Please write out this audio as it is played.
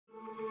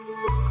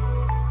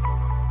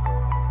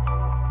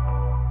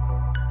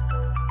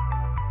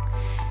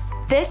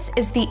This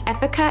is the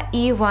Effica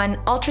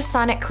E1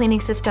 Ultrasonic Cleaning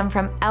System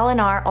from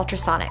L&R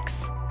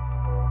Ultrasonics.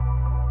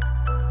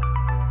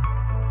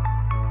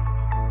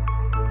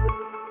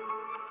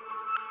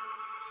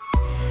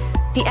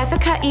 The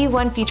Effica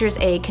E1 features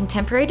a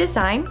contemporary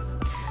design,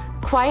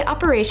 quiet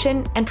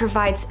operation, and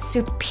provides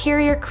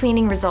superior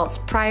cleaning results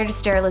prior to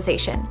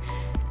sterilization.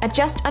 At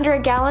just under a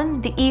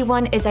gallon, the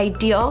E1 is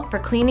ideal for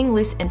cleaning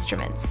loose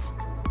instruments.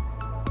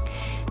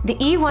 The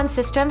E1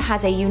 system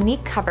has a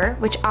unique cover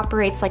which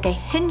operates like a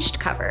hinged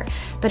cover,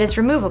 but is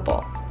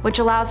removable, which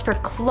allows for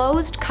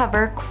closed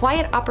cover,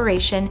 quiet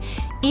operation,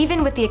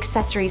 even with the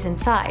accessories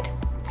inside.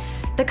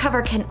 The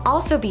cover can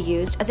also be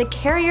used as a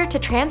carrier to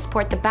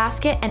transport the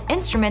basket and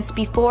instruments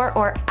before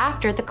or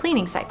after the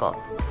cleaning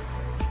cycle.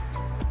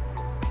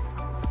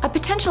 A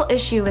potential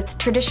issue with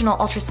traditional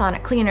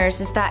ultrasonic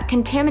cleaners is that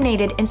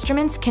contaminated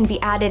instruments can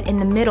be added in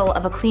the middle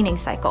of a cleaning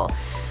cycle.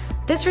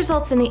 This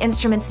results in the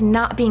instruments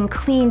not being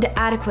cleaned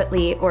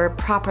adequately or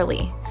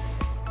properly.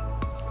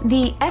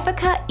 The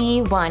Effica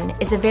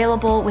E1 is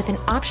available with an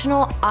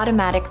optional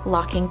automatic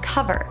locking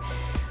cover.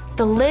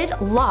 The lid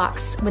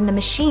locks when the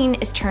machine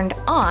is turned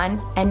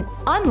on and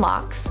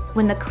unlocks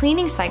when the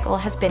cleaning cycle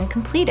has been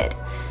completed.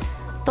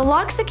 The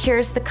lock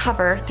secures the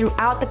cover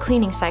throughout the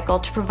cleaning cycle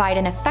to provide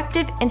an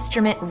effective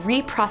instrument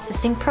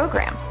reprocessing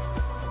program.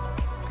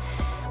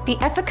 The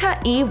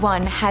Effica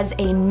E1 has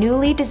a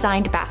newly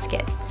designed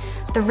basket.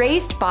 The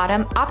raised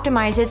bottom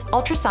optimizes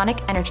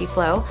ultrasonic energy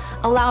flow,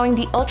 allowing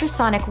the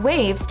ultrasonic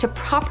waves to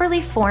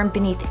properly form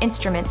beneath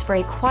instruments for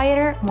a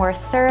quieter, more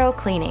thorough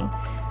cleaning.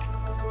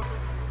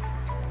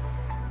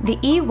 The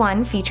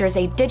E1 features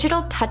a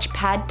digital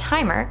touchpad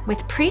timer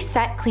with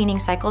preset cleaning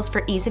cycles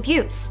for ease of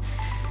use.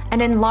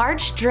 An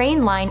enlarged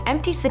drain line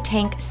empties the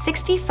tank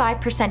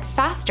 65%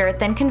 faster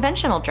than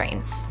conventional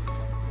drains.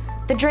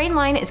 The drain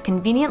line is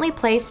conveniently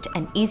placed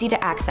and easy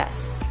to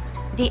access.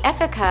 The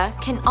Effica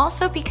can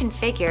also be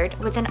configured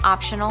with an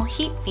optional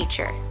heat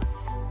feature.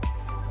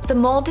 The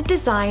molded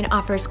design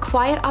offers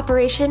quiet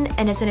operation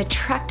and is an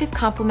attractive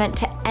complement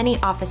to any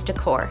office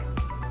decor.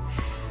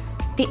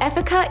 The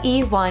Effica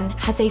E1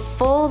 has a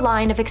full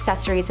line of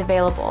accessories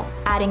available,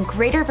 adding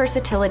greater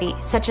versatility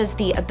such as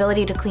the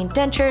ability to clean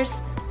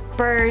dentures,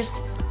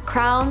 burrs,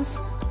 crowns,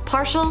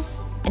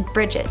 partials, and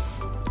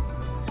bridges.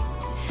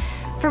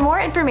 For more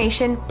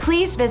information,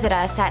 please visit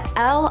us at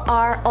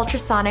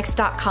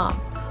lrultrasonics.com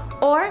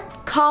or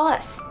call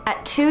us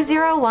at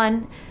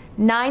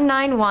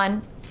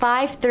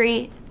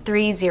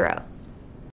 201-991-5330.